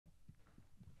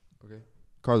Okay.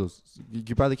 Carlos,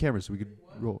 you buy the camera so we could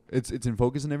roll. It's in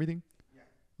focus and everything? Yeah.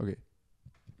 Okay.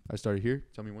 I started here.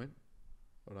 Tell me when.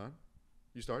 Hold on.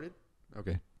 You started?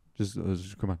 Okay. Just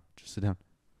come on. Just sit down.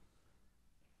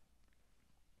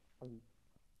 You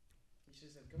should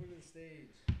have said, come to the stage.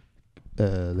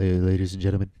 Ladies and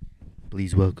gentlemen,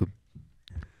 please welcome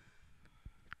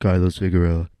Carlos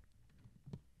Figueroa.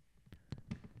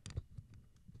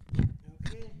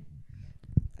 Okay.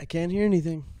 I can't hear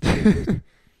anything.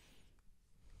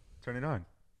 Turn it on.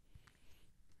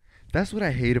 That's what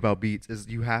I hate about beats is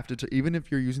you have to even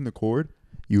if you're using the chord,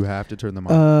 you have to turn them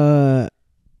on.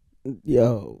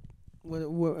 Yo,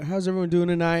 how's everyone doing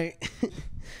tonight?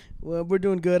 Well, we're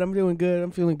doing good. I'm doing good.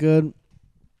 I'm feeling good.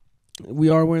 We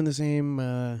are wearing the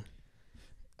same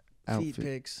feet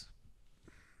pics.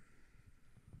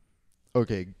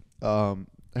 Okay.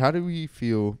 How do we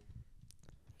feel?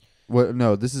 What?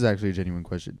 No, this is actually a genuine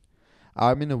question.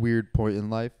 I'm in a weird point in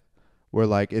life where,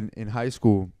 like, in high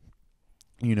school,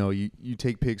 you know, you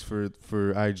take pics for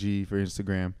IG, for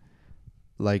Instagram,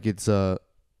 like it's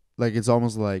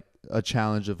almost like a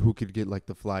challenge of who could get like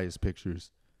the flyest pictures,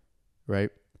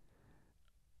 right?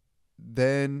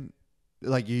 Then,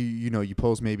 like you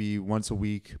post maybe once a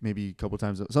week, maybe a couple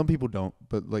times. Some people don't,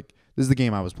 but like this is the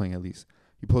game I was playing at least.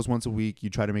 You post once a week.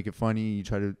 You try to make it funny.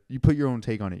 You put your own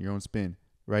take on it, your own spin,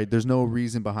 right? There's no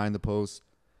reason behind the post.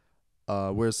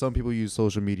 Whereas some people use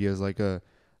social media as like an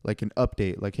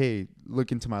update, like, hey,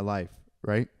 look into my life,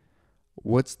 right?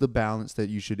 What's the balance that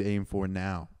you should aim for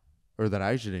now, or that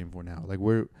I should aim for now? Like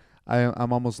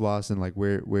I'm almost lost in like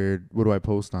where what do I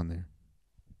post on there?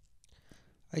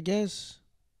 I guess.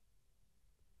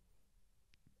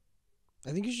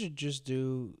 I think you should just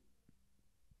do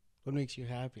what makes you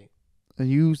happy.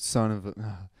 You son of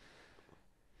a.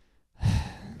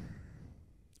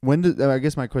 I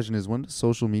guess my question is, when does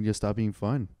social media stop being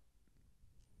fun?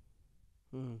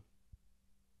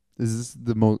 Is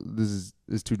this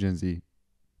is too Gen Z?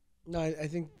 No, I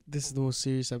think this is the most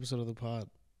serious episode of the pod.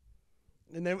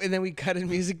 And then we cut in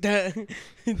music down.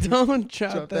 Don't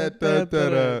chop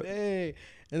that. Hey.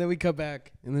 And then we cut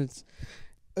back. And then it's...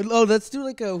 Oh, let's do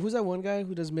like a... Who's that one guy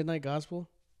who does Midnight Gospel?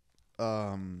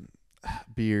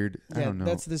 Beard. Yeah, I don't know.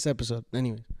 That's this episode.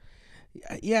 Anyway.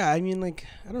 Yeah, I mean, like,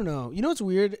 I don't know. You know what's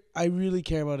weird? I really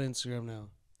care about Instagram now.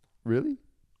 Really?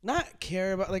 Not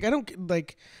care about... Like, I don't...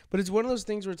 Like... But it's one of those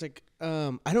things where it's like...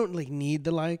 I don't, like, need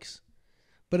the likes.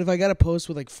 But if I got a post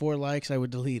with, like, 4 likes, I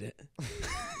would delete it.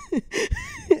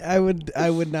 I would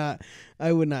not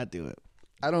do it.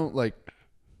 I don't like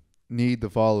need the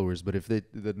followers, but if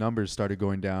the numbers started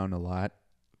going down a lot,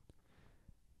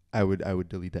 I would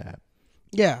delete the app.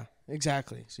 Yeah,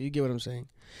 exactly. So you get what I'm saying.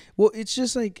 Well, it's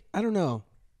just like I don't know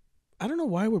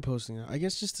why we're posting it. I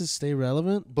guess just to stay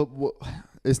relevant. But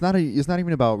it's not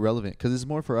even about relevant because it's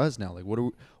more for us now. Like what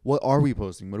are we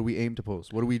posting? What do we aim to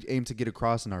post? What do we aim to get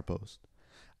across in our post?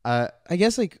 I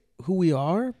guess like who we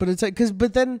are, but it's like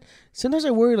but then sometimes I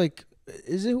worry like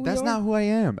is it who That's we are? not who I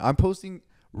am. I'm posting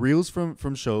reels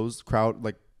from shows,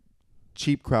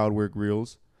 cheap crowd work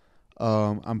reels.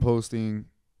 I'm posting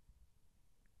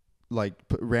like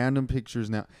random pictures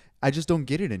now. I just don't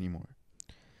get it anymore.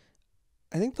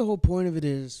 I think the whole point of it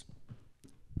is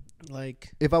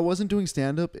like if I wasn't doing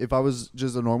stand up, if I was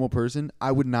just a normal person,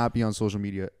 I would not be on social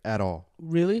media at all.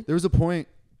 Really? There was a point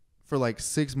for like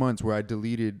 6 months where I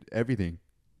deleted everything.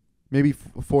 Maybe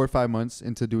 4 or 5 months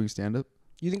into doing stand up.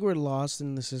 You think we're lost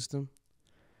in the system?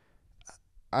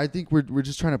 I think we're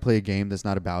just trying to play a game that's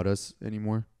not about us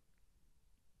anymore.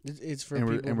 It's for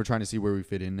people. And we're trying to see where we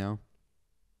fit in now.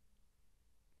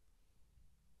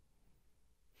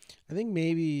 I think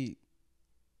maybe,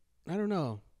 I don't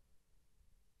know.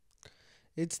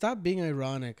 It stopped being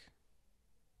ironic.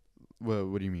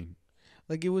 What do you mean?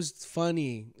 Like it was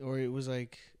funny or it was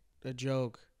like a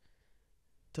joke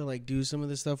to like do some of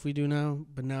the stuff we do now,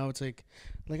 but now it's like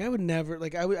I would never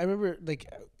like I remember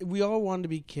like we all wanted to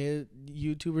be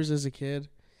YouTubers as a kid,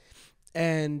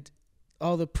 and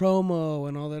all the promo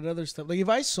and all that other stuff. Like if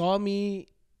I saw me,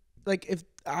 like if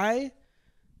I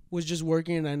was just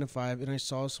working a 9 to 5 and I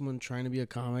saw someone trying to be a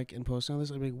comic and posting on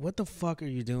this, I'd be like, what the fuck are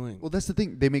you doing? Well, that's the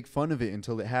thing. They make fun of it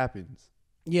until it happens.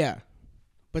 Yeah.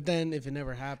 But then if it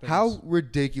never happens. How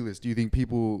ridiculous do you think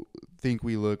people think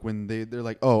we look when they're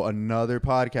like, oh, another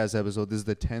podcast episode. This is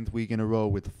the 10th week in a row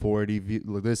with 40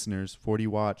 listeners, 40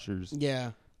 watchers.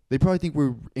 Yeah. They probably think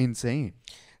we're insane.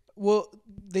 Well,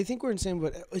 they think we're insane,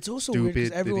 but it's also weird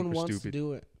because everyone wants to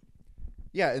do it.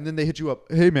 Yeah, and then they hit you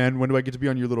up. Hey, man, when do I get to be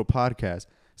on your little podcast?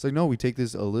 It's like, no, we take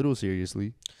this a little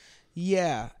seriously.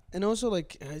 Yeah, and also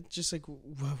like just like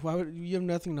why would you have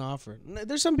nothing to offer?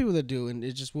 There's some people that do, and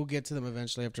it just we'll get to them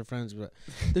eventually after friends. But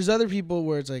there's other people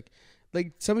where it's like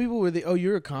some people where they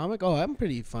you're a comic, I'm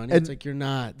pretty funny. And it's like you're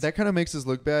not. That kind of makes us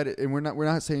look bad, and we're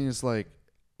not saying it's like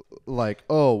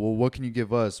oh well, what can you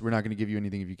give us? We're not going to give you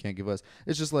anything if you can't give us.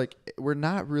 It's just like we're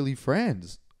not really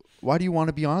friends. Why do you want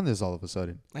to be on this all of a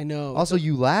sudden? I know. Also,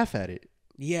 you laugh at it.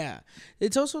 Yeah,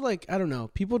 it's also like I don't know.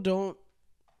 People.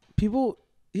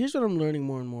 Here's what I'm learning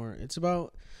more and more. It's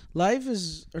about life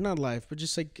is or not life, but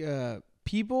just like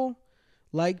people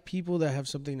like people that have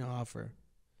something to offer,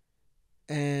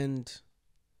 and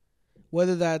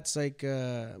whether that's like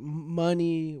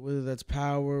money, whether that's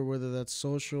power, whether that's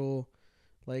social,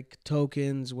 like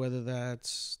tokens, whether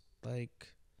that's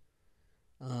like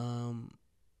I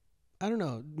don't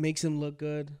know, makes them look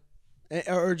good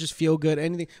or just feel good.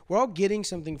 Anything. We're all getting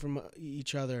something from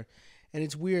each other. And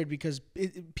it's weird because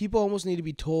people almost need to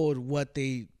be told what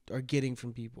they are getting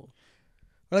from people.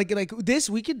 Like this,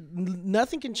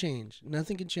 nothing can change.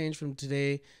 Nothing can change from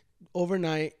today,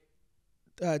 overnight,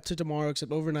 to tomorrow.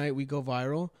 Except overnight we go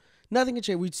viral. Nothing can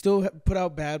change. We'd still put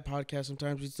out bad podcasts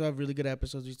sometimes. We still have really good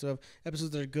episodes. We still have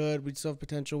episodes that are good. We still have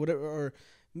potential. Whatever. Or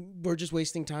we're just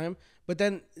wasting time. But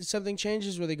then something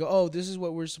changes where they go, oh, this is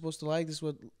what we're supposed to like. This is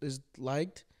what is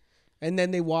liked. And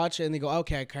then they watch it and they go,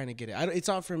 okay, I kind of get it. It's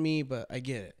not for me, but I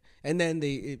get it. And then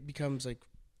it becomes like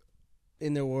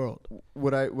in their world.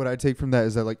 What I take from that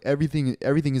is that like everything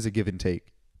is a give and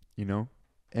take, you know?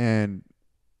 And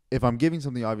if I'm giving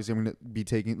something, obviously I'm going to be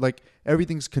taking, like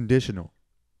everything's conditional.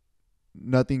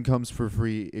 Nothing comes for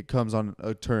free. It comes on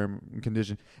a term and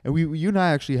condition. And you and I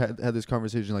actually had this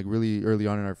conversation like really early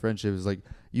on in our friendship. Is like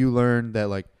you learn that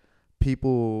like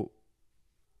people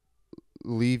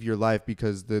leave your life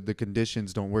because the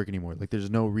conditions don't work anymore. Like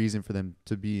there's no reason for them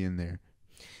to be in there.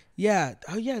 Yeah.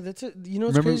 Oh yeah. That's it. You know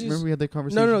what's crazy? Remember we had that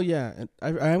conversation? No. Yeah.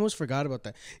 I almost forgot about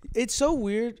that. It's so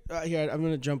weird. Here, I'm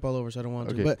gonna jump all over, so I don't want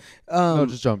to. But no,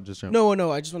 just jump.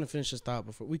 No. I just want to finish this thought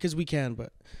because we can.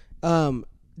 But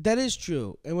that is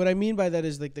true. And what I mean by that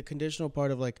is like the conditional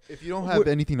part of like if you don't have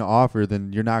anything to offer,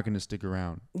 then you're not going to stick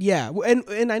around. Yeah.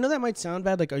 And I know that might sound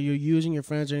bad. Like, are you using your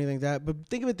friends or anything like that? But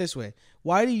think of it this way.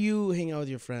 Why do you hang out with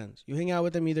your friends? You hang out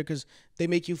with them either because they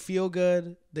make you feel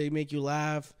good. They make you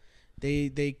laugh.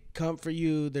 They comfort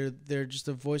you. They're just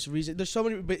a voice of reason. There's so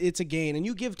many, but it's a gain. And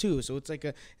you give too. So it's like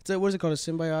what is it called? A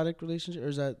symbiotic relationship? Or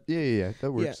is that? Yeah.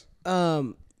 That works. Yeah.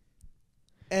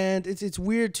 And it's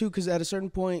weird too because at a certain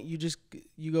point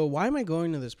you go, why am I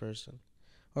going to this person,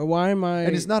 or why am I?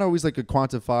 And it's not always like a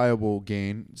quantifiable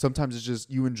gain. Sometimes it's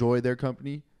just you enjoy their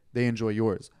company, they enjoy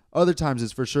yours. Other times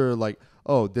it's for sure like,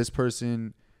 oh, this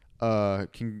person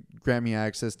can grant me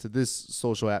access to this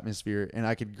social atmosphere, and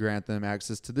I could grant them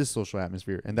access to this social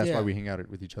atmosphere, and that's why we hang out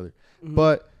with each other. Mm-hmm.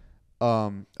 But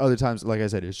other times, like I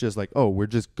said, it's just like, oh, we're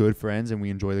just good friends and we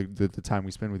enjoy the time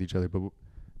we spend with each other. But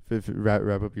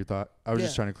wrap up your thought. I was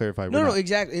just trying to clarify. No,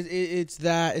 exactly. It's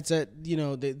that you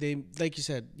know they like you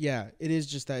said. Yeah, it is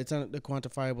just that. It's not a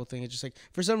quantifiable thing. It's just like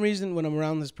for some reason when I'm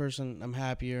around this person, I'm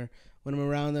happier. When I'm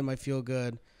around them, I feel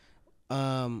good.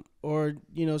 Or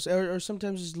you know, or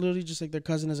sometimes it's literally just like their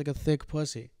cousin has like a thick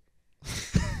pussy,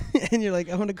 and you're like,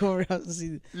 I want to come over your house and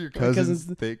see your cousin's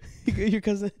thick. Your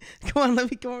cousin, come on,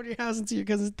 let me come over to your house and see your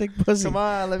cousin's thick pussy. Come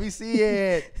on, let me see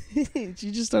it.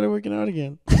 She just started working out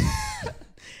again.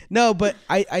 No, but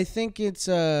I think it's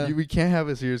we can't have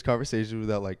a serious conversation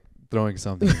without like throwing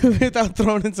something. Without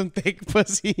throwing in some thick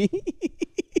pussy.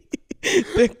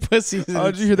 Thick pussy.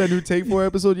 Oh, did you hear that new Take 4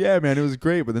 episode? Yeah, man, it was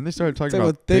great. But then they started talking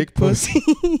about thick pussy.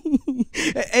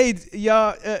 Hey,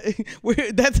 y'all,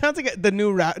 that sounds like the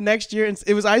new rap next year.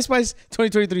 It was Ice Spice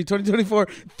 2023, 2024.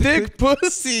 Thick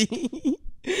pussy.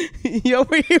 Yo,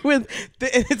 we're here with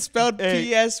and it's spelled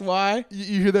PSY.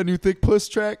 You hear that new Thick Puss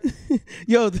track?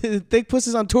 Yo, the Thick Puss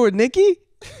is on tour with Nicki?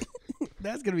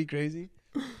 That's gonna be crazy.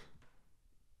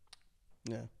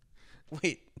 Yeah.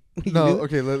 Wait. No,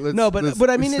 okay. Let's but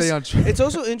I mean, it's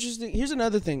also interesting. Here's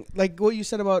another thing, like what you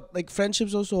said about like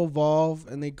friendships also evolve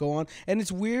and they go on, and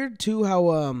it's weird too how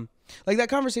like that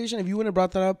conversation. If you wouldn't have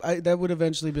brought that up, that would have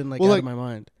eventually been like out of my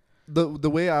mind. The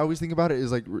way I always think about it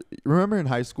is like, remember in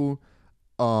high school,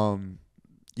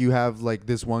 you have like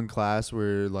this one class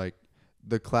where like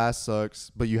the class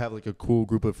sucks, but you have like a cool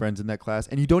group of friends in that class,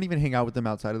 and you don't even hang out with them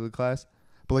outside of the class,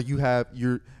 but like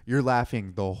you're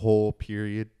laughing the whole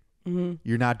period. Mm-hmm.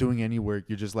 You're not doing any work.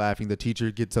 You're just laughing. The teacher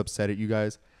gets upset at you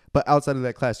guys, but outside of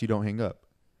that class, you don't hang up.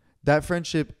 That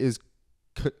friendship is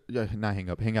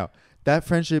hang out. That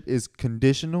friendship is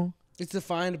conditional. It's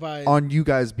defined by on you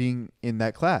guys being in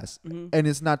that class. Mm-hmm. And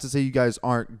it's not to say you guys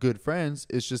aren't good friends.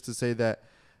 It's just to say that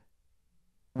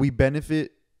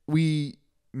we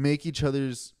make each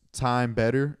other's time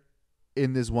better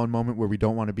in this one moment where we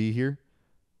don't want to be here.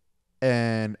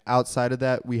 And outside of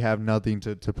that, we have nothing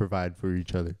to provide for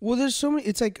each other. Well, there's so many.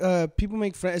 It's like people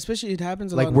make friends, especially it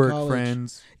happens a like lot work in college.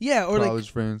 friends, Yeah, or college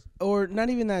like friends, or not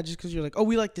even that. Just because you're like, oh,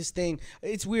 we like this thing.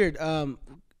 It's weird.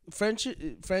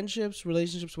 Friendships,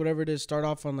 relationships, whatever it is, start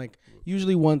off on like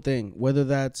usually one thing. Whether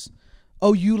that's,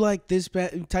 oh, you like this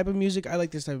type of music, I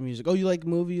like this type of music. Oh, you like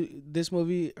this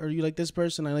movie, or you like this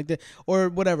person, I like that, or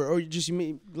whatever. Or you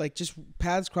meet like just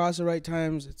paths cross the right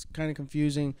times. It's kind of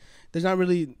confusing. There's not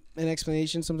really an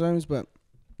explanation sometimes, but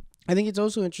I think it's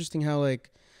also interesting how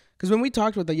like, because when we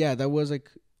talked about that, yeah, that was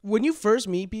like when you first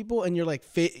meet people and you're like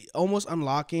almost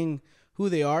unlocking who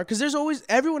they are, because there's always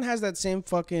everyone has that same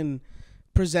fucking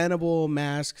presentable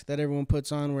mask that everyone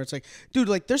puts on where it's like, dude,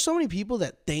 like there's so many people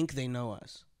that think they know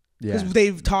us because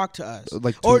they've talked to us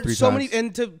like 2 or or 3 so times. many.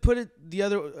 And to put it the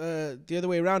other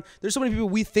way around, there's so many people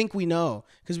we think we know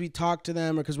because we talk to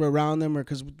them or because we're around them or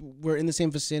because we're in the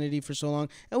same vicinity for so long,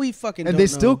 and we fucking and don't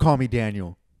they know. still call me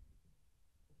Daniel.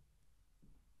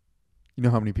 You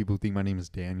know how many people think my name is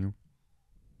Daniel?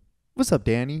 What's up,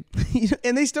 Danny?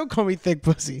 And they still call me thick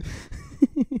pussy.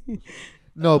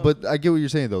 No, but I get what you're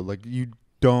saying though. Like you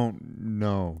don't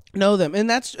know them, and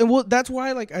that's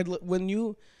why like when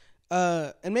you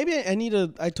and maybe I need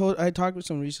to. I talked with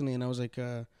someone recently, and I was like,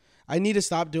 I need to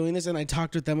stop doing this, and I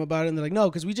talked with them about it, and they're like, no,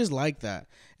 because we just like that.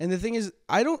 And the thing is,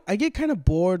 I get kind of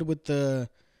bored with the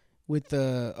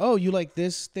oh, you like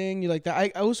this thing, you like that. I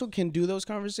also can do those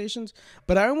conversations,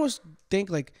 but I almost think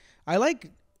like I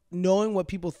like knowing what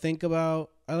people think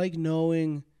about. I like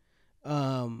knowing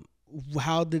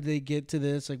how did they get to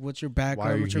this? Like, what's your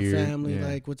background? What's your family? Yeah.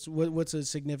 Like, what's a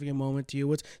significant moment to you?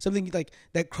 What's something like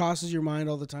that crosses your mind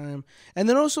all the time? And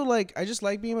then also, like, I just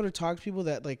like being able to talk to people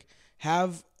that like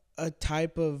have a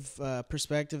type of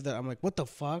perspective that I'm like, what the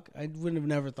fuck? I wouldn't have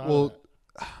never thought of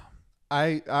that.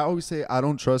 I always say I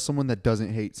don't trust someone that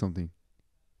doesn't hate something.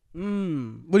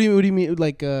 What do you mean?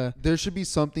 Like, there should be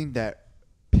something that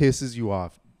pisses you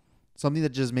off, something that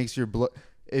just makes your blood.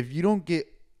 If you don't get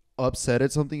upset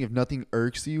at something, if nothing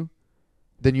irks you,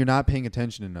 then you're not paying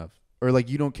attention enough, or like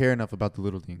you don't care enough about the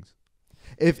little things.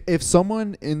 If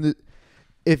someone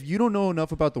if you don't know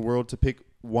enough about the world to pick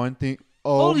one thing,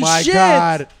 Holy my shit!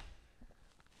 God.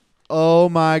 Oh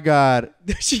my God.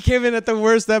 She came in at the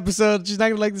worst episode. She's not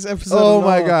gonna like this episode. Oh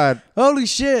my God. Holy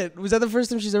shit! Was that the first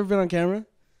time she's ever been on camera?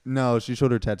 No, she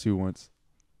showed her tattoo once.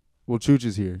 Well, Chooch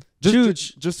is here.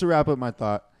 Chooch. Just to wrap up my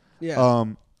thought. Yeah.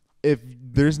 If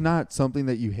there's not something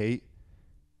that you hate,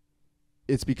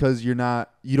 it's because you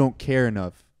don't care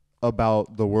enough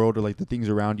about the world or like the things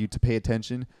around you to pay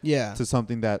attention to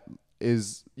something that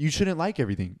is, you shouldn't like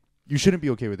everything. You shouldn't be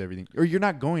okay with everything, or you're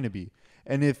not going to be.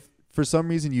 And if for some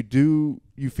reason you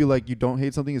feel like you don't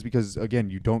hate something, it's because, again,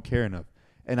 you don't care enough.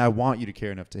 And I want you to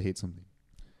care enough to hate something.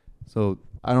 So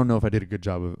I don't know if I did a good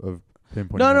job of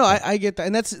pinpointing. No, I get that.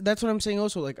 And that's what I'm saying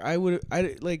also. Like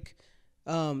the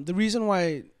reason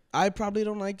why I probably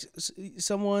don't like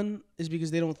someone is because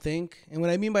they don't think. And what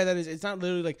I mean by that is it's not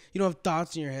literally like you don't have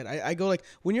thoughts in your head. I go like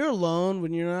when you're alone,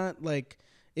 when you're not like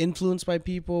influenced by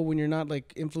people, when you're not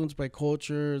like influenced by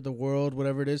culture, the world,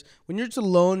 whatever it is, when you're just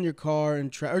alone in your car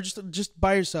and or just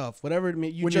by yourself, whatever it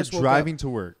may, when you're driving to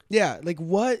work. Yeah, like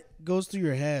what goes through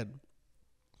your head?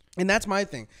 And that's my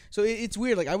thing. So it's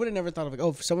weird. Like I would have never thought of like, oh,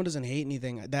 if someone doesn't hate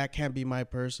anything, that can't be my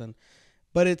person.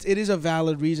 But it is a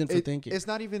valid reason for thinking. It's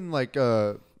not even like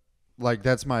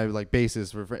that's my like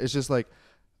basis for. It's just like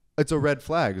it's a red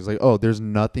flag. It's like, oh, there's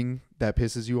nothing that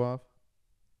pisses you off.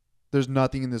 There's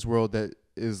nothing in this world that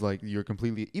is like you're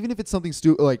completely. Even if it's something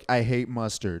stupid, like I hate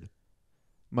mustard.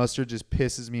 Mustard just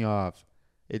pisses me off.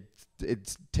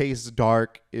 It tastes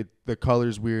dark. The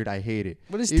color's weird. I hate it.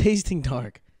 What is tasting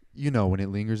dark? You know, when it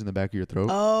lingers in the back of your throat.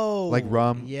 Oh, like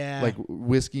rum. Yeah. Like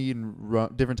whiskey and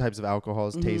rum, different types of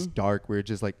alcohols taste dark, where it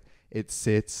just like it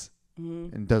sits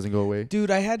and doesn't go away.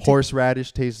 Dude, I had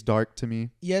horseradish tastes dark to me.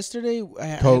 Yesterday,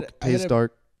 Coke tastes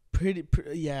dark.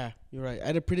 Yeah, you're right. I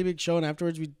had a pretty big show, and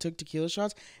afterwards we took tequila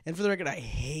shots. And for the record, I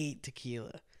hate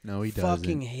tequila. No, he doesn't.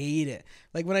 Fucking hate it.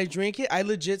 Like when I drink it, I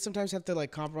legit sometimes have to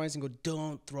like compromise and go,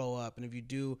 don't throw up. And if you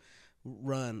do,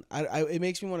 run. It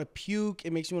makes me want to puke.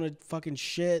 It makes me want to fucking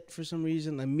shit for some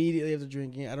reason. Immediately after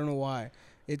drinking it, I don't know why.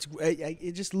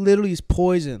 It just literally is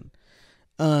poison,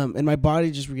 and my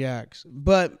body just reacts.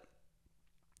 But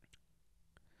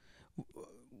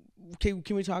can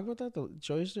we talk about that? The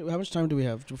show yesterday? How much time do we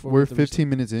have before we're 15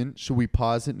 minutes in? Should we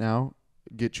pause it now?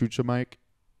 Get Chooch a mic.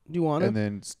 Do you want to? And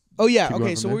then. Oh yeah.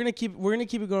 Okay. So we're gonna keep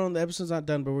it going. The episode's not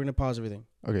done, but we're gonna pause everything.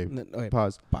 Okay. Okay.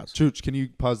 Pause. Pause. Chooch, can you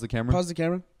pause the camera? Pause the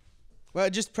camera. Well,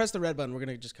 just press the red button. We're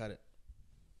gonna just cut it.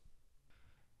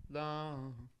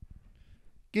 Long.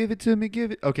 Give it to me.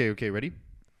 Give it. Okay. Ready?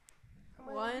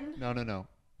 1, No.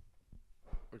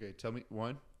 Okay, tell me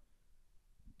 1,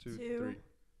 2, 2. 3.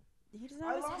 He doesn't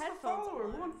have his headphones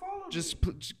on. Just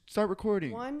start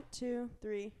recording. 1, 2,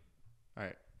 3. All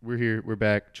right, we're here. We're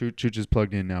back. Chooch is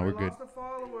plugged in now. We're good.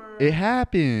 It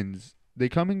happens. They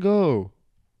come and go.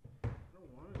 I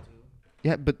don't want it to.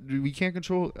 Yeah, but we can't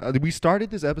control. We started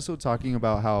this episode talking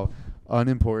about how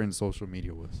unimportant social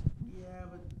media was. Yeah,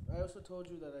 but I also told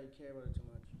you that I care about it too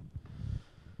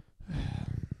much.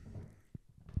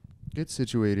 Get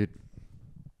situated.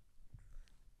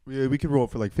 We can roll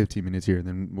for like 15 minutes here, and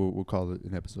then we'll call it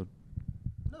an episode.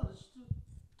 No, let's do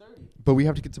 30. But we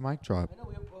have to get to mic drop. I know.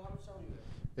 Well, how much time you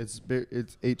got?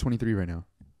 It's 8:23 right now.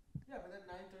 Yeah, but then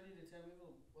 9:30 to 10 people.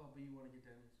 Well, but you want to get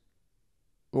done.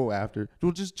 Oh, after.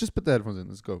 Well, just put the headphones in.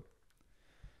 Let's go.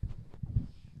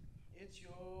 It's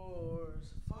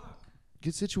yours. Fuck.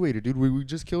 Get situated, dude. We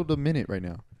just killed a minute right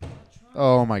now.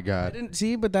 Oh my I god. didn't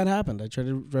see, but that happened. I tried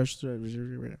to rush through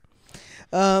it right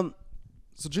now.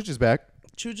 So Chooch is back.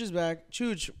 Chooch is back.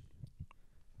 Chooch,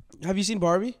 have you seen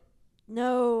Barbie?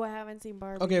 No, I haven't seen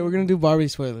Barbie. Okay, we're gonna do Barbie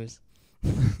spoilers.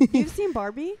 You've seen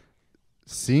Barbie?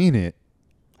 Seen it.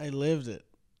 I lived it.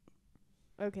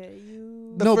 Okay,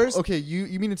 you. The No, first- okay.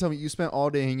 You mean to tell me you spent all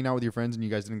day hanging out with your friends and you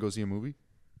guys didn't go see a movie?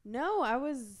 No, I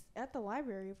was at the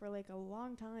library for like a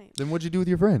long time. Then what'd you do with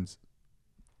your friends?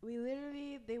 We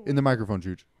literally In the microphone,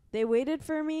 Chooch. they waited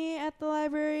for me at the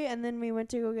library, and then we went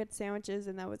to go get sandwiches,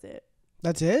 and that was it.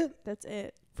 That's it? That's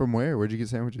it. From where? Where'd you get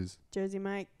sandwiches? Jersey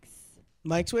Mike's.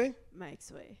 Mike's way?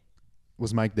 Mike's way.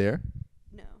 Was Mike there?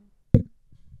 No.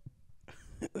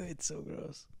 It's so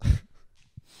gross.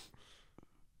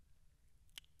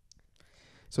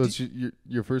 So it's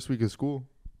your first week of school.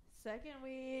 Second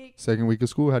week. Second week of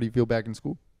school. How do you feel back in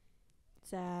school?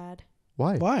 Sad.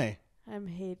 Why? Why? I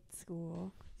hate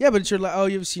school. Yeah, but you're like, oh,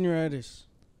 you have senioritis.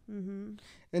 Mm-hmm.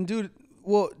 And dude,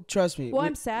 well, trust me. Well,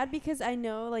 I'm sad because I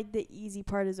know like the easy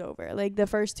part is over. Like the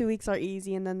first 2 weeks are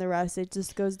easy, and then the rest it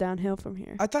just goes downhill from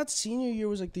here. I thought senior year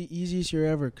was like the easiest year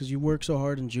ever because you work so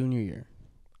hard in junior year.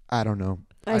 I don't know.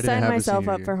 I didn't signed have a myself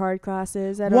senior up year. for hard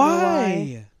classes. I don't know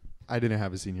why. I didn't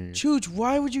have a senior year. Chooch,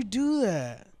 why would you do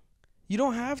that? You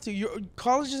don't have to. Your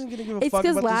college isn't gonna give a It's fuck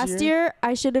because about last this year. year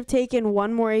I should have taken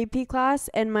one more AP class,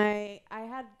 and I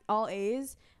had all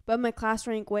A's, but my class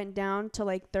rank went down to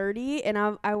like 30, and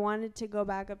I wanted to go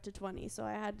back up to 20, so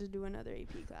I had to do another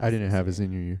AP class. I didn't this have a year.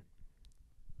 senior year.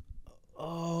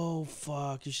 Oh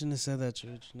fuck! You shouldn't have said that,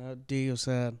 Chooch. Now Dio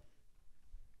sad.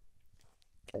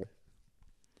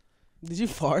 Did you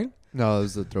fart? No, it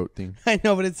was the throat thing. I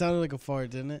know, but it sounded like a fart,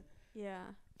 didn't it? Yeah.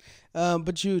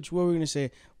 But Chooch, what were we gonna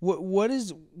say?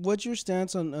 What's your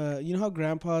stance on you know how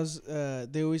grandpas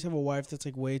they always have a wife that's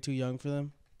like way too young for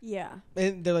them? Yeah.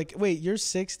 And they're like, wait, you're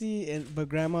 60 but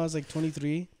grandma's like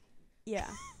 23? Yeah.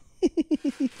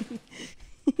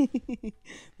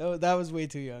 That was way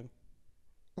too young.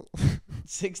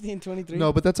 60 and 23?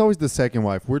 No, but that's always the second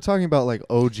wife. We're talking about like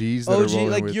OGs that are OG, rolling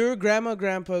like with. your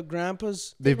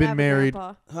grandpa's, They've Didn't been have a married.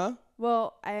 grandpa. huh?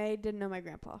 Well, I didn't know my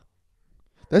grandpa.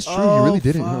 That's true. You really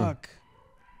didn't. Huh? Fuck.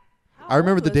 How I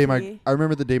remember old the day was he? I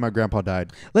remember the day my grandpa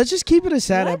died. Let's just keep it a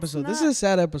sad Let's episode. This is not- a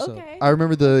sad episode. Okay. I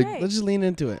remember the Okay. Let's just lean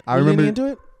into it. I You leaning remember-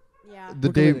 into it? Yeah. the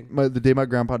We're day committing. the day my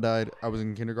grandpa died. I was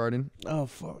in kindergarten Oh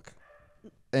fuck.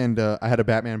 and I had a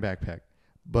Batman backpack.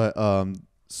 But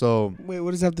so Wait,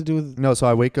 what does that have to do with? no, so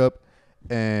I wake up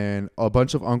and a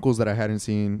bunch of uncles that I hadn't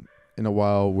seen in a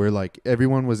while were like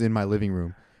everyone was in my living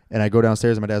room, and I go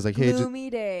downstairs and my dad's like, "Hey, Gloomy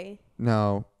day.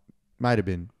 no, might have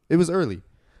been. It was early."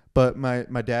 But my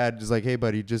dad is like, "Hey,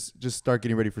 buddy, just start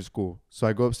getting ready for school." So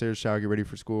I go upstairs, shower, get ready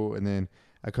for school, and then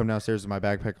I come downstairs with my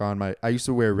backpack on. I used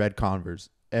to wear red Converse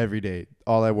every day.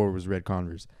 All I wore was red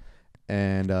Converse,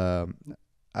 and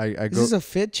I Is go, this a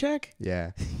fit check?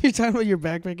 yeah. You're talking about your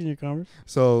backpack and your Converse?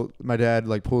 So my dad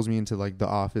like pulls me into like the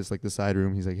office, like the side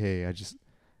room. He's like, "Hey, I just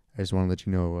want to let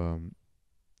you know,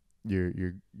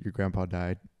 your grandpa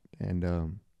died,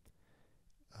 and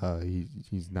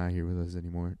he's not here with us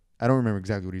anymore." I don't remember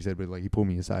exactly what he said, but like he pulled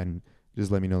me aside and just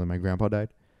let me know that my grandpa died.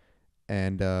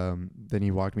 And then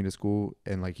he walked me to school,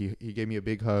 and like he gave me a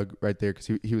big hug right there because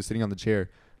he was sitting on the chair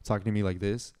talking to me like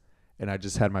this, and I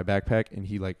just had my backpack, and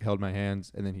he like held my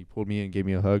hands, and then he pulled me and gave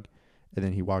me a hug, and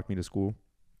then he walked me to school.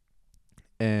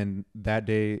 And that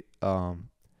day,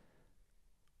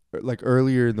 like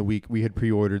earlier in the week, we had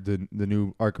pre-ordered the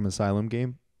new Arkham Asylum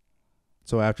game.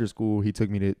 So after school, he took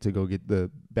me to go get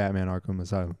the Batman Arkham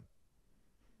Asylum.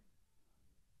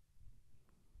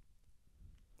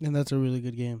 And that's a really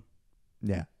good game.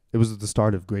 Yeah, it was the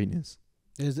start of greatness.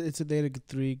 It's a day to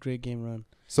 3 great game run.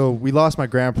 So we lost my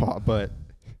grandpa, but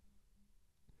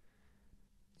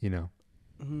you know.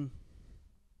 Mm-hmm.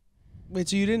 Wait,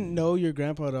 so you didn't know your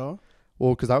grandpa at all?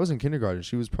 Well, because I was in kindergarten.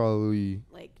 She was probably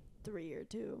Like 3 or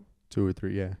 2. 2 or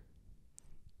 3, yeah.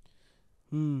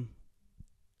 Hmm.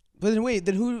 But then wait,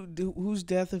 then whose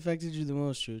death affected you the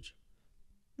most, Chooch?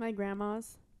 My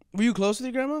grandma's. Were you close with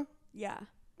your grandma? Yeah.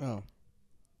 Oh.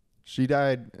 She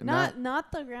died.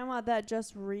 Not the grandma that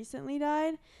just recently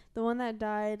died. The one that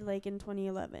died like in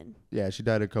 2011. Yeah, she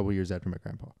died a couple years after my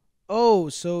grandpa. Oh,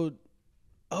 so.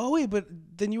 Oh wait, but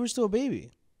then you were still a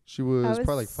baby. She was, was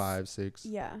probably like 5, 6.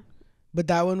 Yeah. But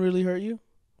that one really hurt you?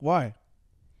 Why?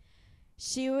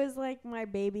 She was like my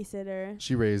babysitter.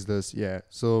 She raised us, yeah.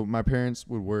 So my parents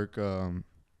would work,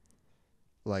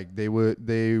 like they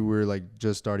were like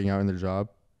just starting out in their job,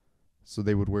 so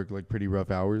they would work like pretty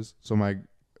rough hours. So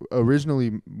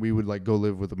originally we would like go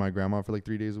live with my grandma for like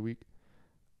 3 days a week,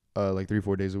 like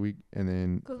 3-4 days a week, and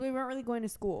then Because we weren't really going to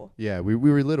school. yeah, we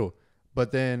were little,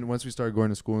 but then once we started going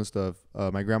to school and stuff,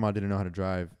 my grandma didn't know how to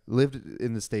drive. Lived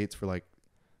in the States for like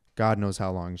God knows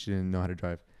how long. She didn't know how to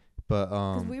drive. But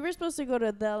Because we were supposed to go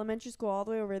to the elementary school all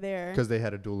the way over there. because they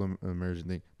had a dual immersion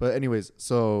thing. But anyways,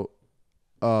 so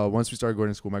once we started going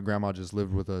to school, my grandma just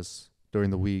lived with us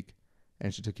during the week,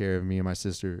 and she took care of me and my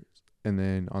sister. And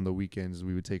then on the weekends,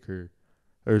 we would take her,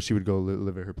 or she would go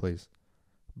live at her place.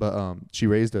 But she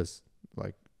raised us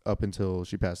like up until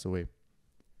she passed away.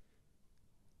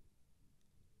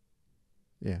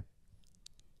 Yeah.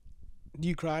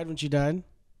 You cried when she died?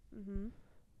 Mm-hmm.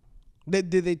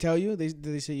 Did they tell you? Did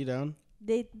they sit you down?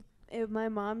 My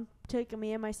mom took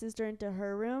me and my sister into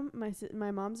her room,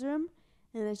 my mom's room,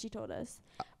 and then she told us.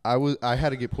 I had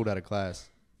to get pulled out of class.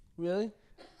 Really?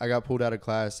 I got pulled out of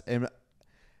class, and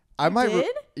I You might.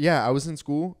 did? Yeah, I was in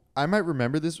school. I might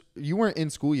remember this. You weren't in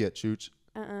school yet, Chooch.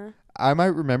 Uh-uh. I might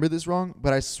remember this wrong,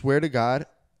 but I swear to God,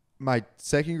 my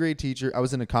second grade teacher. I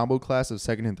was in a combo class of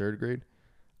 2nd and 3rd grade.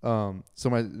 So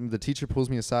the teacher pulls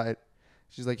me aside.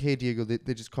 She's like, "Hey, Diego,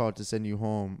 they just called to send you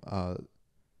home.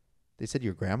 They said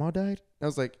your grandma died." I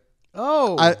was like,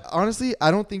 Oh. I honestly,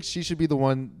 I don't think she should be the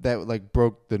one that like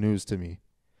broke the news to me.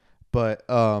 But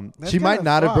That's she might kinda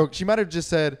not have fucked. broke. She might have just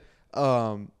said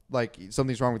like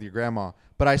something's wrong with your grandma.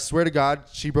 But I swear to God,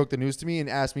 she broke the news to me and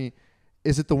asked me,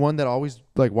 "Is it the one that always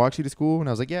like walks you to school?" And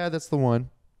I was like, "Yeah, that's the one."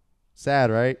 Sad,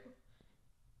 right?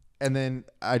 And then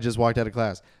I just walked out of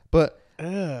class. But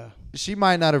she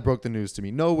might not have broke the news to me.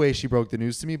 No way she broke the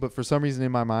news to me. But for some reason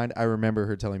in my mind, I remember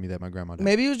her telling me that my grandma died.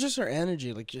 Maybe it was just her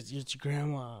energy. Like, it's your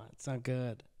grandma. It's not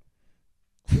good.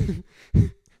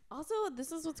 Also,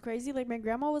 this is what's crazy. Like, my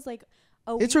grandma was like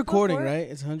It's recording, before, right?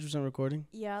 It's 100% recording.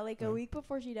 Yeah, like Yeah. a week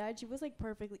before she died, she was like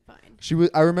perfectly fine. She was.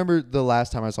 I remember the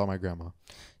last time I saw my grandma.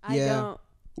 I Yeah. don't.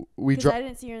 We Because dro- I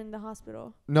didn't see her in the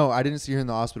hospital. No, I didn't see her in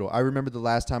the hospital. I remember the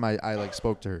last time I like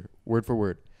spoke to her, word for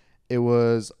word. It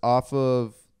was off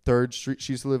of 3rd Street.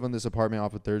 She used to live on this apartment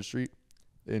off of 3rd Street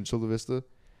in Chula Vista.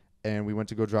 And we went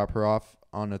to go drop her off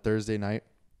on a Thursday night.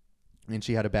 And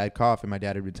she had a bad cough. And my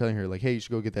dad had been telling her, like, "Hey, you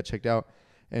should go get that checked out."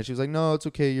 And she was like, "No, it's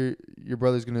okay. Your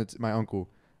brother's going to, my uncle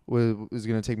is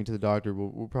going to take me to the doctor.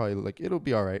 We'll probably, like, it'll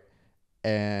be all right."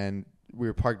 And we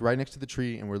were parked right next to the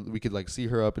tree. And we could, like, see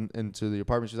her up into the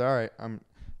apartment. She's like, "All right, I'm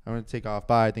going to take off.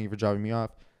 Bye. Thank you for dropping me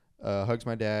off." Hugs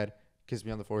my dad, kisses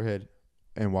me on the forehead,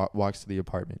 and walks to the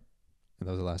apartment. And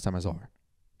that was the last time I saw her.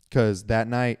 Because that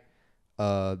night,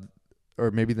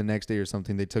 or maybe the next day or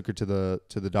something, they took her to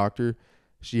the doctor.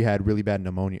 She had really bad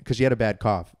pneumonia because she had a bad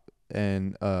cough,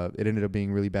 and it ended up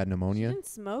being really bad She pneumonia. didn't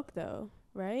smoke though,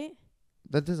 right?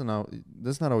 That's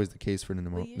not always the case for Well,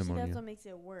 usually that's pneumonia. what makes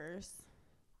it worse.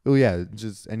 Oh yeah,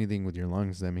 just anything with your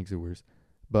lungs that makes it worse.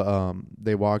 But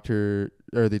they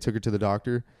took her to the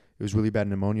doctor. It was really bad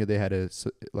pneumonia. They had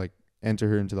to like enter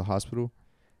her into the hospital,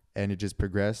 and it just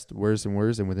progressed worse and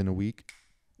worse. And within a week,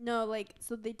 No, like,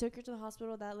 so they took her to the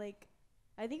hospital that, like,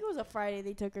 I think it was a Friday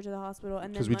they took her to the hospital. And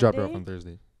then because we dropped her off on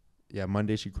Thursday. Yeah,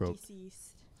 Monday she croaked.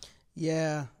 deceased.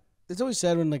 Yeah. It's always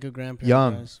sad when, like, a grandparent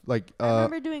Young, dies. like I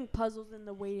remember doing puzzles in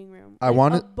the waiting room. I Like,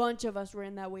 wanted- a bunch of us were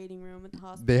in that waiting room at the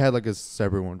hospital. they had like a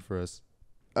separate one for us.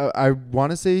 I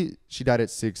want to say she died at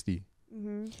 60.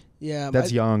 Mm-hmm. Yeah.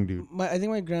 That's young, dude. I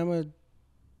think my grandma,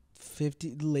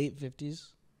 late 50s.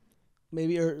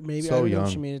 Maybe I So don't know if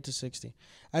she young. made it to 60.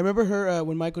 I remember her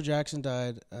when Michael Jackson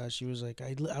died. She was like,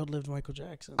 I outlived Michael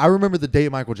Jackson. I remember the day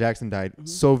Michael Jackson died Mhm.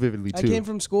 so vividly I too. came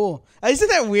from school. Isn't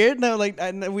that weird? No, like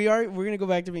we're gonna go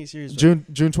back to being serious. but-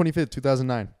 June 25th,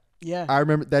 2009. Yeah. I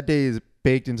remember that day is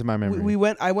baked into my memory.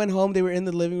 I went home. They were in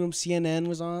the living room. CNN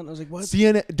was on. I was like, what?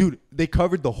 CNN, dude, they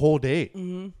covered the whole day.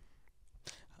 Mm-hmm.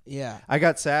 Yeah. I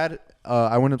got sad.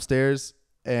 I went upstairs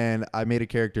and I made a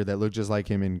character that looked just like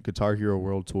him in Guitar Hero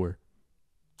World Tour.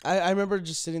 I remember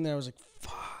just sitting there. I was like,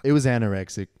 fuck. It was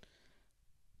anorexic.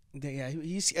 Yeah,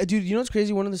 he's dude. You know what's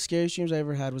crazy? One of the scariest dreams I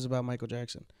ever had was about Michael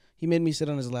Jackson. He made me sit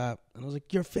on his lap, and I was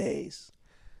like, "Your face."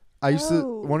 I used to.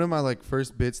 Oh. One of my like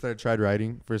first bits that I tried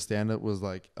writing for stand up was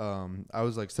like, I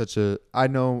was like such a. I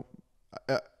know,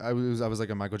 I was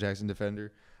like a Michael Jackson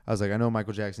defender. I was like, I know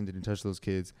Michael Jackson didn't touch those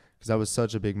kids because I was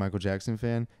such a big Michael Jackson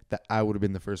fan that I would have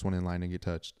been the first one in line to get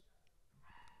touched.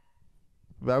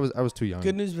 But I was too young.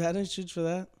 Good news, bad news, Chooch, for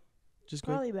that. Just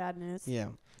quick. Probably bad news. Yeah.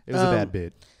 It was a bad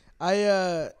bit.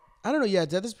 I don't know. Yeah,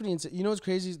 death is pretty insane. You know what's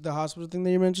crazy? The hospital thing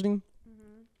that you're mentioning.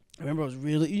 I remember I was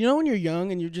really, when you're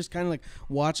young and you're just kind of like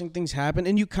watching things happen,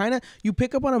 and you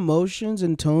pick up on emotions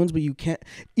and tones, but you can't.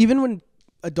 Even when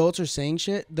adults are saying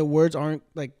shit, the words aren't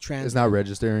like translated. It's not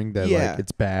registering that like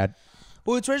it's bad.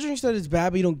 Well, it's registering that it's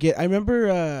bad, but you don't get. I remember.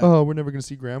 Oh, we're never gonna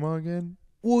see grandma again.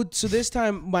 Well, so this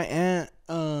time my aunt's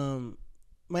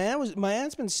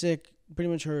been sick pretty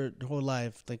much her whole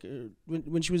life. Like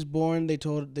when she was born, they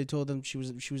told them she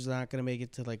was not gonna make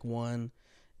it to like 1.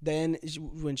 Then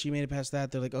when she made it past that,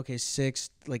 they're like, okay, 6,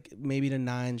 like maybe to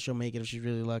 9, she'll make it if she's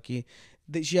really lucky.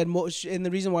 She had and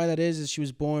the reason why that is she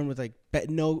was born with like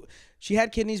she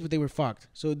had kidneys, but they were fucked.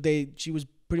 So she was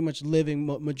pretty much living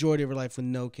majority of her life with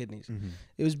no kidneys. Mm-hmm.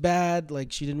 It was bad.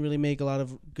 Like she didn't really make a lot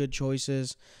of good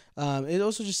choices. It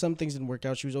also just some things didn't work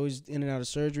out. She was always in and out of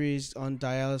surgeries, on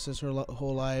dialysis her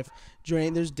whole life.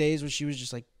 Drained. There's days where she was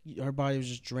just like her body was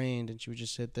just drained, and she would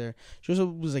just sit there. She also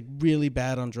was like really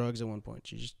bad on drugs at one point.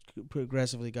 She just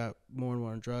progressively got more and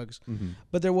more on drugs. Mm-hmm.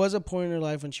 But there was a point in her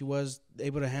life when she was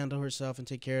able to handle herself and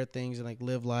take care of things and like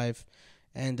live life.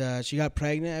 And she got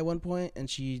pregnant at one point, and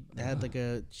she had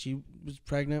she was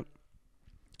pregnant.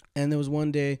 And there was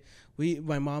one day,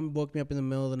 my mom woke me up in the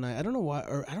middle of the night. I don't know why,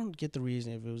 or I don't get the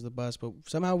reason if it was the bus, but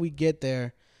somehow we get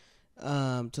there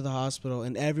to the hospital,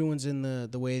 and everyone's in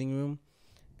the waiting room.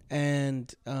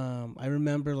 And I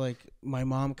remember like my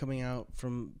mom coming out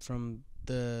from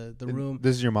the room.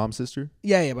 This is your mom's sister?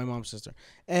 Yeah, my mom's sister.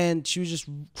 And she was just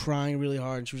crying really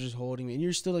hard, and she was just holding me. And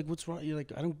you're still like, what's wrong? You're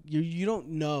like, you don't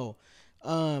know.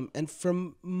 And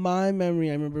from my memory,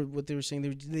 I remember what they were saying.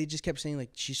 They just kept saying like,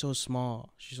 she's so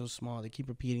small. They keep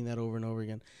repeating that over and over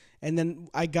again. And then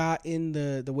I got in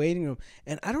the waiting room,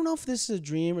 and I don't know if this is a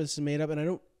dream or this is made up.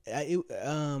 And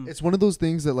it's one of those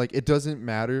things that like it doesn't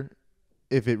matter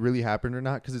if it really happened or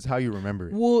not because it's how you remember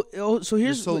it. Well, so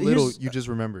here's you just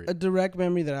remember it. A direct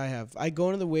memory that I have. I go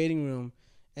into the waiting room,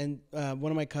 and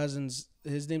one of my cousins,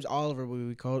 his name's Oliver.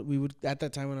 We would at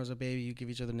that time when I was a baby, you give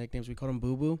each other nicknames. We called him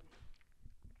Boo Boo.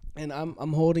 And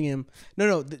I'm holding him.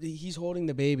 No, he's holding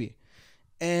the baby.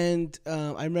 And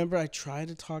I remember I tried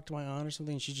to talk to my aunt or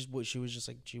something. She was just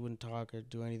like, she wouldn't talk or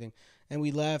do anything. And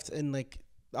we left. And like,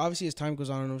 obviously as time goes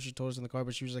on, I don't know if she told us in the car,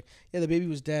 but she was like, yeah, the baby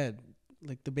was dead.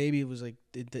 Like the baby was like,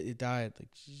 it died. Like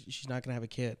she's not going to have a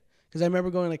kid. Because I remember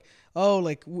going like, oh,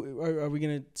 like, are we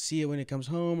going to see it when it comes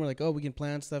home? Or like, oh, we can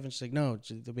plan stuff. And she's like, no,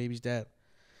 the baby's dead.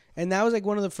 And that was like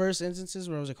one of the first instances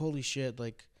where I was like, holy shit.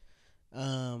 Like,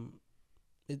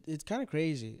 it's kind of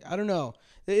crazy. I don't know.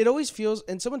 It always feels,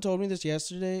 and someone told me this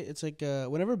yesterday, it's like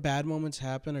whenever bad moments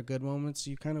happen or good moments,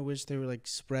 you kind of wish they were like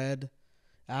spread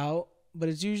out. But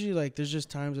it's usually like there's just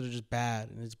times that are just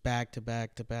bad, and it's back to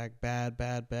back to back, bad.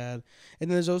 And then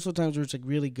there's also times where it's like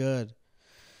really good.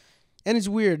 And it's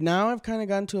weird. Now I've kind of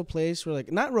gotten to a place where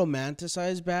like, not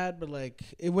romanticize bad, but like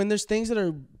when there's things that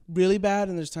are really bad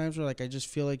and there's times where like I just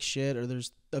feel like shit, or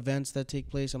there's events that take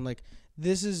place, I'm like,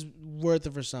 this is worth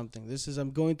it for something.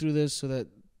 I'm going through this so that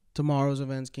tomorrow's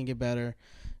events can get better.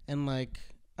 And like,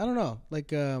 I don't know,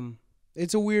 like,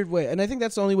 it's a weird way. And I think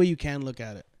that's the only way you can look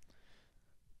at it.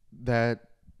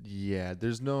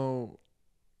 There's no,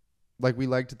 like, we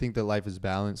like to think that life is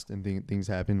balanced and things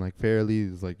happen like fairly.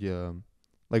 It's like,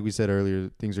 like we said earlier,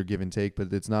 things are give and take,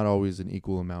 but it's not always an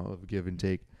equal amount of give and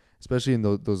take, especially in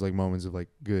those like moments of like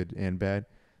good and bad.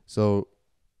 So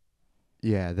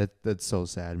yeah, that's so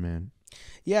sad, man.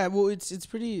 Yeah, well, it's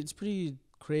pretty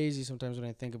crazy sometimes when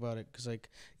I think about it, because like,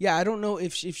 yeah, I don't know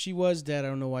if she was dead. I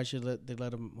don't know why they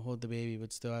let him hold the baby,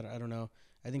 but still, I don't know.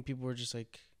 I think people were just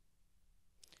like,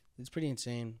 it's pretty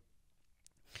insane.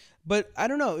 But I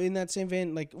don't know. In that same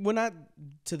vein, like, well, not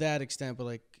to that extent, but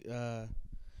like,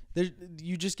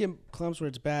 you just get clumps where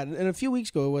it's bad. And a few weeks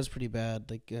ago, it was pretty bad.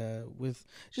 Like, with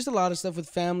just a lot of stuff, with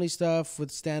family stuff,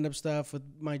 with stand-up stuff, with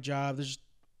my job. There's just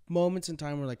moments in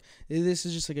time where like, this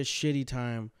is just like a shitty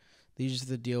time that you just have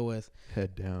to deal with.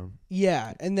 Head down.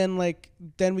 Yeah, and then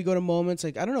then we go to moments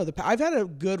like I don't know. I've had a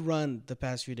good run the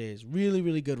past few days, really,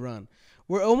 really good run.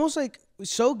 We're almost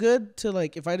so good to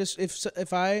if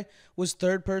I was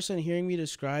third person hearing me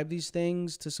describe these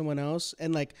things to someone else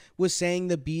and was saying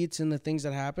the beats and the things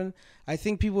that happen, I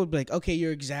think people would be like, okay,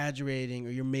 you're exaggerating or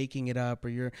you're making it up or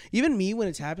you're even me when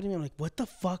it's happening. I'm like, what the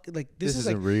fuck? This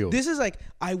isn't real. This is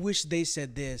I wish they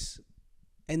said this,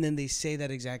 and then they say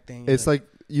that exact thing. It's like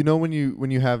when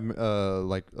you have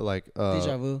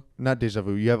deja vu. Not deja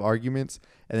vu. You have arguments,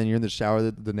 and then you're in the shower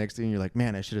the next day, and you're like,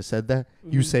 man, I should have said that.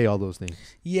 Mm-hmm. You say all those things.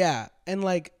 Yeah, and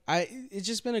it's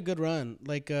just been a good run.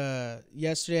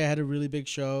 Yesterday I had a really big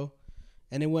show,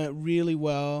 and it went really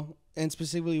well. And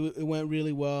specifically, it went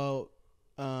really well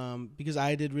because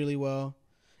I did really well,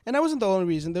 and that wasn't the only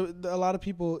reason. A lot of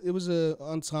people. It was a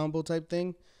ensemble type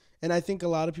thing, and I think a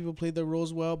lot of people played their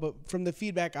roles well. But from the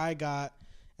feedback I got,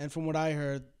 and from what I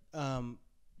heard,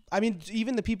 I mean,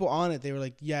 even the people on it, they were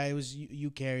like, yeah, it was you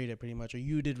carried it pretty much, or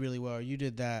you did really well, or you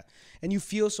did that. And you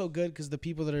feel so good because the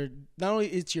people that are, not only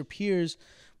it's your peers,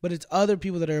 but it's other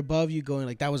people that are above you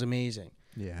going that was amazing.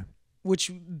 Yeah.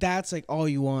 Which that's all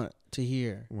you want to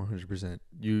hear. 100%.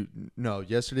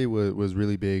 Yesterday was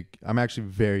really big. I'm actually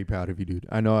very proud of you, dude.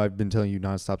 I know I've been telling you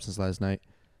nonstop since last night.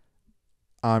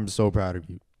 I'm so proud of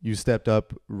you. You stepped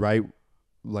up right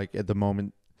at the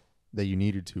moment that you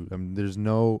needed to. I mean,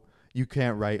 you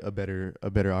can't write a better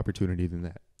opportunity than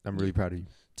that. I'm really proud of you.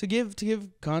 To give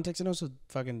context, and also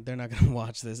they're not gonna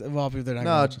watch this. Of all people, they're not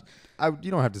gonna watch it.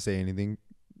 You don't have to say anything.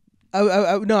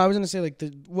 I was gonna say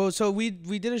so we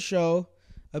did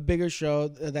a bigger show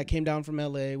that came down from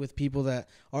LA with people that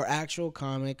are actual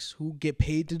comics who get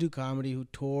paid to do comedy, who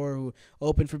tour, who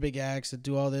open for big acts, that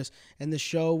do all this. And the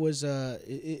show was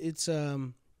it's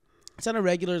not a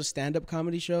regular stand-up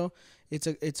comedy show. It's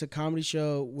a comedy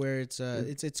show where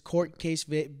it's court case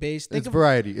based. It's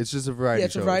variety. It's just a variety show. Yeah,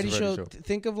 it's a variety show.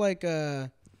 Think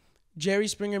of Jerry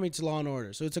Springer meets Law and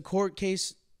Order. So it's a court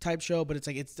case type show, but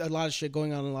it's a lot of shit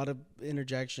going on, a lot of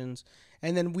interjections.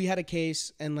 And then we had a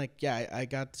case, and I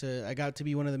got to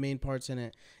be one of the main parts in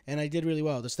it, and I did really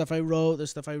well. The stuff I wrote, the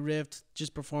stuff I riffed,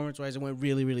 just performance wise, it went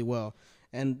really, really well.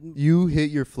 And you hit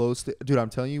your flow, dude. I'm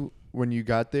telling you, when you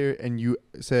got there and you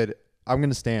said, "I'm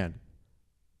gonna stand,"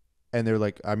 and they're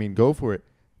like, "I mean, go for it."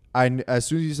 As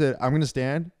soon as you said, "I'm gonna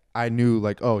stand," I knew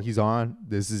oh, he's on.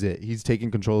 This is it. He's taking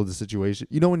control of the situation.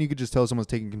 You know when you could just tell someone's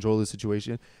taking control of the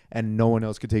situation and no one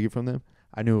else could take it from them?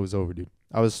 I knew it was over, dude.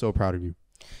 I was so proud of you.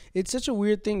 It's such a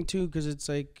weird thing too, because it's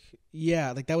that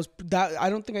I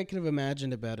don't think I could have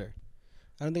imagined it better.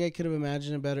 And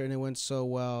it went so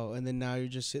well. And then now you're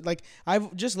just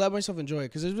I've just let myself enjoy it,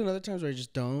 because there's been other times where I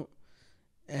just don't.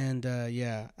 And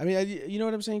yeah, I mean, you know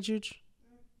what I'm saying, Chooch?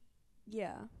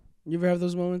 Yeah. You ever have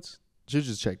those moments? She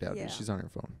just checked out. Yeah. Dude. She's on her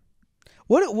phone.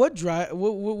 What drive?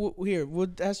 What here?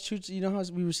 What ask Chooch? You know how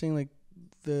we were saying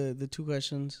the two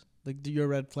questions, your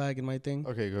red flag and my thing.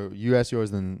 Okay, go. You ask yours,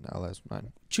 then I'll ask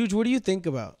mine. Chooch, what do you think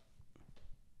about?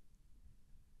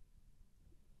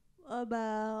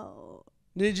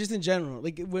 Just in general,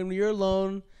 when you're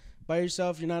alone by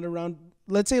yourself, you're not around.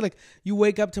 Let's say you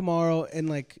wake up tomorrow and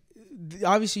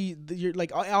obviously you're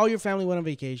all your family went on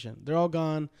vacation. They're all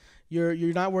gone. You're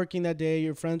not working that day.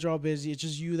 Your friends are all busy. It's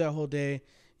just you that whole day.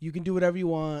 You can do whatever you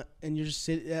want, and you're just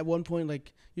at one point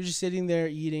you're just sitting there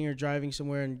eating or driving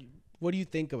somewhere. And what do you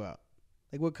think about?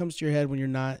 What comes to your head when you're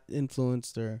not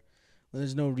influenced or when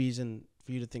there's no reason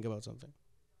for you to think about something?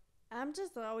 I'm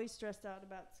just always stressed out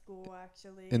about school,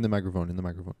 actually. In the microphone.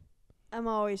 I'm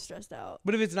always stressed out.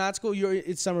 But if it's not school,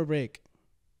 it's summer break.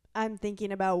 I'm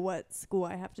thinking about what school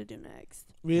I have to do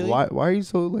next. Really? Why are you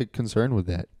so concerned with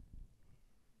that?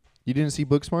 You didn't see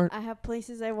Booksmart? I have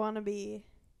places I want to be.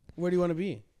 Where do you want to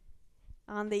be?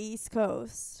 On the East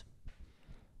Coast.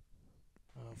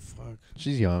 Oh, fuck.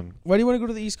 She's young. Why do you want to go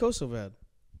to the East Coast so bad?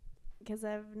 Because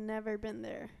I've never been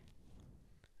there.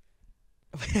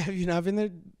 Have you not been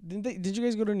there? Did you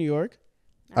guys go to New York?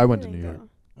 I went to didn't New York.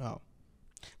 go. Oh.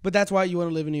 But that's why you want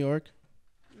to live in New York?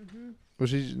 Mm-hmm. Well,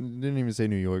 she didn't even say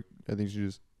New York. I think she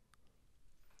just...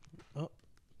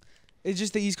 It's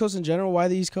just the East Coast in general. Why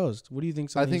the East Coast? What do you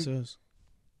think's on the East Coast?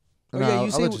 Oh, no, I'll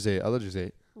let you say it. I'll let you say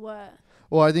it. What?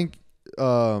 Well, I think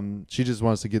she just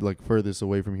wants to get furthest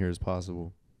away from here as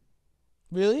possible.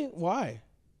 Really? Why?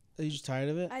 Are you just tired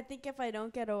of it? I think if I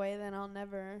don't get away, then I'll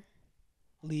never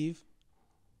leave.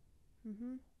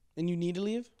 Mm-hmm. And you need to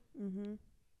leave? Mm-hmm.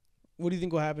 What do you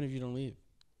think will happen if you don't leave?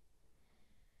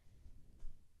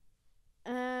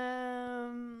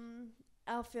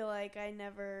 I'll feel like I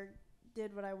never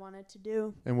did what I wanted to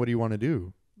do. And what do you want to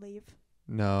do? Leave.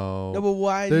 No. No, but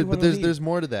why? Do you But wanna there's leave? there's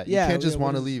more to that. Yeah, You can't just what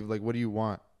want to is- leave. Like, what do you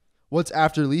want? What's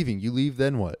after leaving? You leave,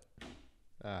 then what?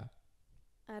 Ah.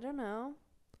 I don't know.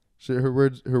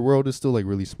 Her world is still like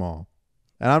really small,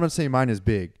 and I'm not saying mine is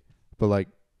big, but like,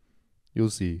 you'll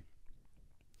see.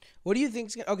 What do you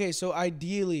think's okay? So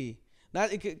ideally,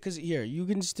 not because here you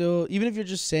can still, even if you're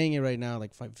just saying it right now,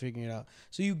 like figuring it out.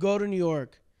 So you go to New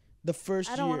York, the first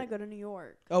I don't year. want to go to New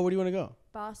York. Oh, where do you want to go?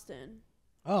 Boston.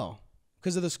 Oh,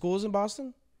 because of the schools in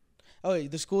Boston. Oh,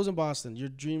 wait, the schools in Boston. Your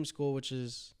dream school, which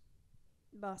is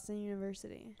Boston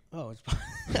University. oh, it's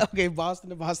okay, Boston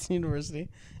to Boston University,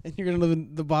 and you're gonna live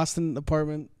in the Boston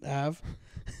apartment Ave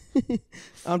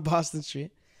on Boston Street.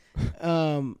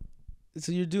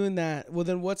 So you're doing that. Well,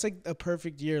 then what's like a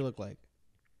perfect year look like?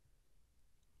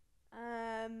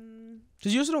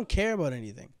 Because you also don't care about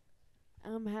anything.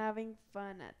 I'm having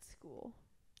fun at school.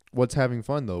 What's having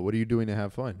fun though? What are you doing to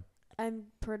have fun? I'm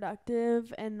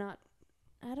productive and not.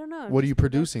 I don't know. I'm What are just you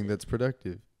producing productive. that's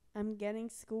productive? I'm getting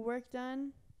schoolwork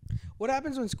done. What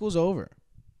happens when school's over?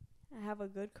 I have a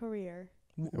good career.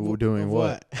 We're doing Of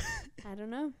what? I don't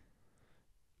know.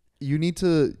 You need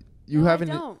to. You No, haven't.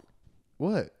 I don't.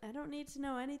 What? I don't need to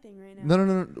know anything right now.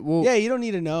 No. Well, Yeah, you don't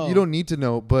need to know. you don't need to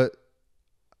know, but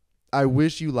I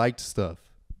wish you liked stuff.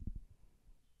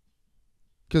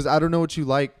 Because I don't know what you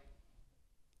like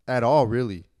at all,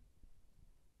 really.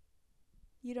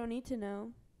 You don't need to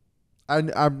know. I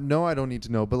know I don't need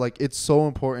to know, but like it's so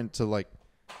important to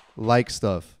like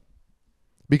stuff,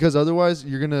 because otherwise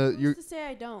Who's to say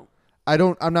I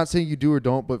don't? I'm not saying you do or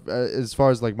don't, but as far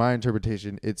as like my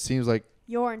interpretation, it seems like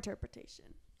Your interpretation.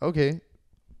 okay.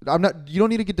 You don't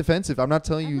need to get defensive. I'm not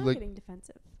telling I'm you not like getting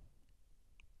defensive.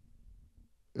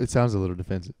 it sounds a little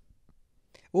defensive.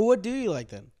 Well, what do you like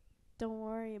then? Don't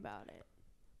worry about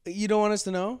it. You don't want us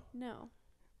to know? No.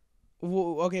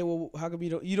 Well, okay. Well, how come you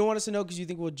don't want us to know because you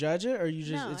think we'll judge it, or you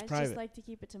just No, it's I private? just like to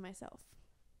keep it to myself.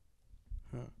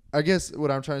 I guess what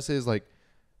I'm trying to say is like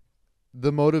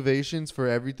the motivations for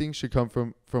everything should come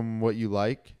from what you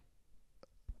like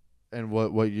and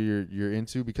what you're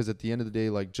into, because at the end of the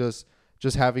day, like just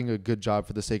having a good job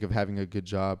for the sake of having a good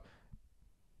job,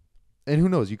 and who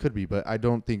knows, you could be, but I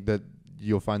don't think that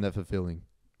you'll find that fulfilling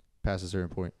past a certain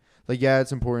point. Like, yeah,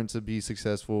 it's important to be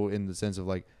successful in the sense of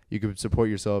like you could support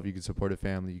yourself, you could support a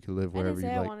family, you could live I wherever didn't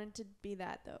say you I like. wanted to be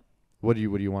that though. What do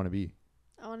you want to be?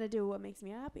 I want to do what makes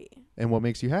me happy. And what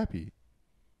makes you happy?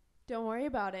 Don't worry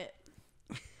about it.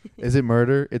 Is it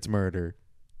murder? It's murder.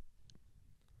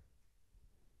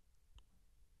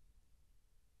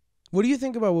 What do you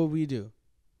think about what we do?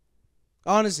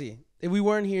 Honestly, if we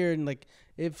weren't here and like,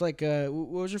 if like, what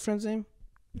was your friend's name?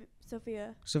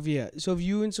 Sophia. Sophia. So if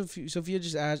you and Sophia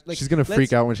just asked, like, She's gonna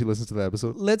freak out when she listens to the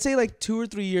episode. Let's say like 2 or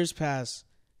 3 years pass,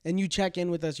 and you check in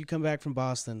with us. You come back from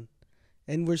Boston,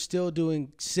 and we're still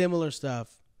doing similar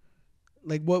stuff.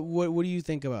 Like, what do you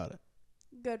think about it?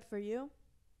 Good for you.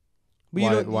 But you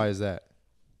don't- Why is that?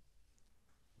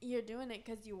 You're doing it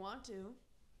because you want to.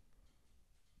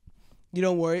 You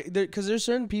don't worry, because there's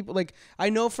certain people, like, I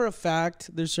know for a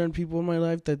fact there's certain people in my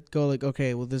life that go like,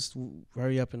 okay, well,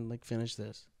 hurry up and like finish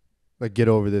this. Like, get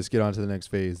over this. Get on to the next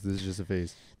phase. This is just a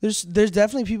phase. There's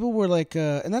definitely people where like,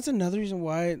 and that's another reason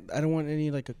why I don't want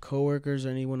any like coworkers or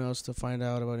anyone else to find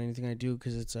out about anything I do,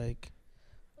 because it's like,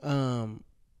 I'm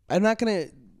not gonna,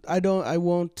 I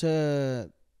won't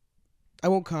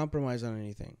compromise on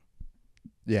anything.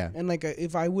 Yeah. And like,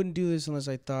 if I wouldn't do this unless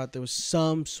I thought there was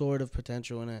some sort of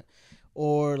potential in it,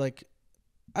 or like,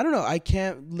 I don't know, I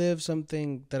can't live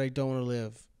something that I don't want to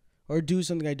live, or do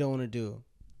something I don't want to do.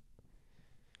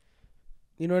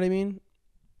 You know what I mean?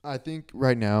 I think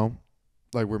right now,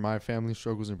 like where my family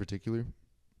struggles in particular,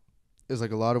 is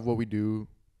like a lot of what we do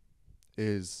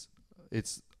is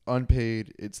it's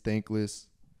unpaid, it's thankless,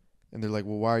 and they're like,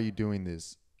 well, why are you doing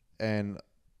this? And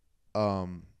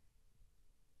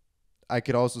I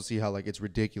could also see how like it's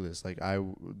ridiculous. Like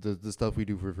the stuff we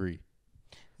do for free.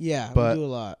 Yeah, But, we do a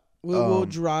lot. We'll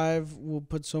drive. We'll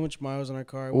put so much miles on our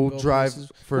car. We'll go drive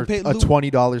places. for We'll pay a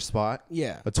 $20 spot,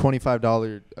 Yeah. a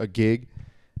 $25 a gig,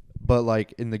 but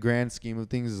like in the grand scheme of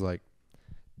things, is like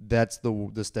that's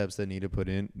the steps that need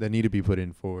to be put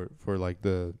in for like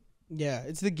the Yeah,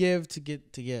 it's the give to get.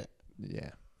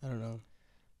 yeah. I don't know.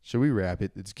 Should we wrap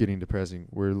it? It's getting depressing.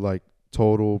 We're like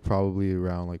total probably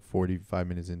around like 45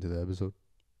 minutes into the episode.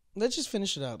 Let's just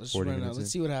finish it out. Let's just 40 run it out. minutes Let's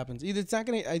in. see what happens. Either it's not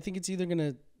gonna. I think it's either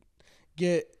gonna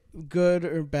get good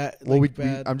or bad. Well, like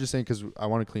bad. I'm just saying because I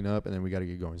want to clean up and then we got to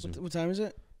get going soon. What time is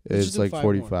it? Let's just It's do like 5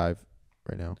 more. 45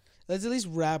 right now. Let's at least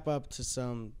wrap up to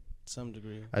some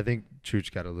degree. I think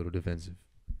Chooch got a little defensive.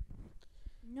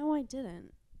 No, I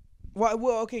didn't. Why?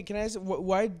 Well, okay. Can I ask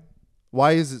why?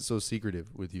 Why is it so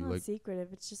secretive with you? It's not Like,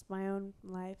 secretive. It's just my own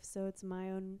life, so it's my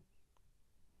own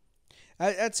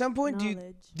At some point,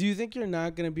 knowledge. do you think you're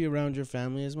not gonna be around your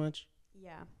family as much?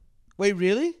 Yeah. Wait,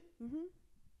 really? Mhm.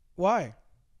 Why?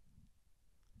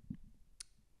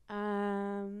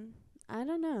 I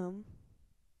don't know.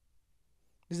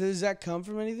 Does that come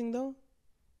from anything though?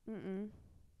 Mm-mm.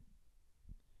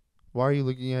 why are you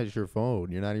looking at your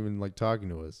phone? You're not even like talking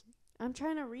to us. I'm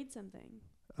trying to read something.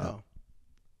 Oh.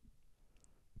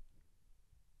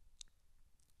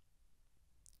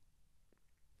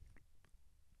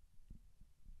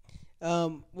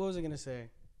 What was I gonna say?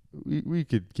 We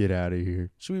could get out of here.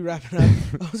 Should we wrap it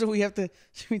up? Also, we have to.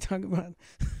 Should we talk about?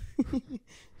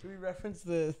 Should we reference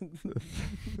the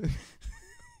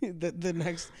the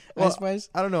next Well, Ice Spice?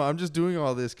 I don't know. I'm just doing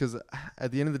all this because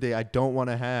at the end of the day, I don't want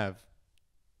to have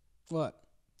What?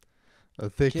 a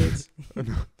thick Kids?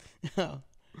 Oh.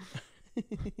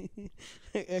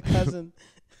 A cousin.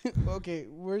 Okay,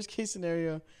 worst case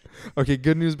scenario. Okay,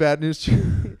 good news, bad news.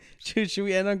 Should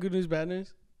we end on good news, bad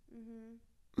news?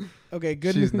 Mm-hmm. Okay,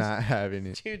 good She's news. not having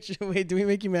it. Chooch, wait, do we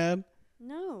make you mad?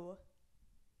 No.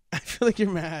 I feel like you're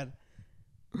mad.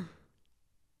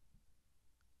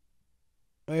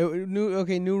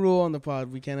 Okay, new rule on the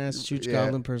pod. We can't ask Chooch Yeah.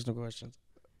 Goblin personal questions.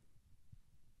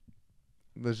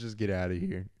 Let's just get out of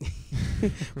here.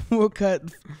 We'll cut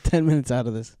 10 minutes out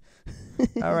of this.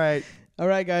 All right. All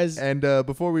right, guys. And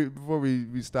before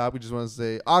we stop, we just want to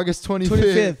say August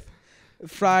 25th, 25th,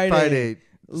 Friday.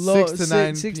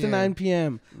 6 to 9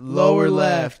 p.m. Lower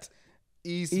left,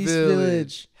 East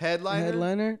Village.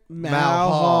 Headliner Mal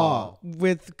Hall.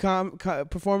 with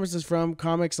performances from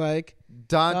comics like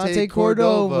Dante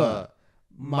Cordova,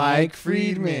 Mike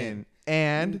Friedman,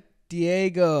 and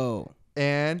Diego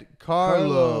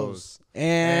Carlos.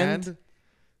 and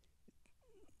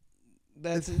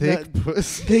that's Thick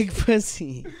Pussy. Big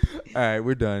Pussy. All right,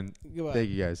 we're done. Goodbye. Thank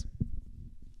you, guys.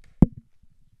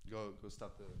 Go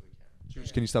stop the camera.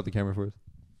 Chooch, can you stop the camera for us?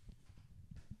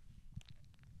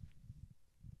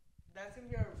 That's gonna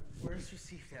be our worst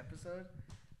received episode,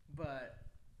 but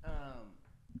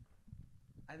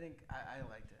I think I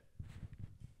liked it.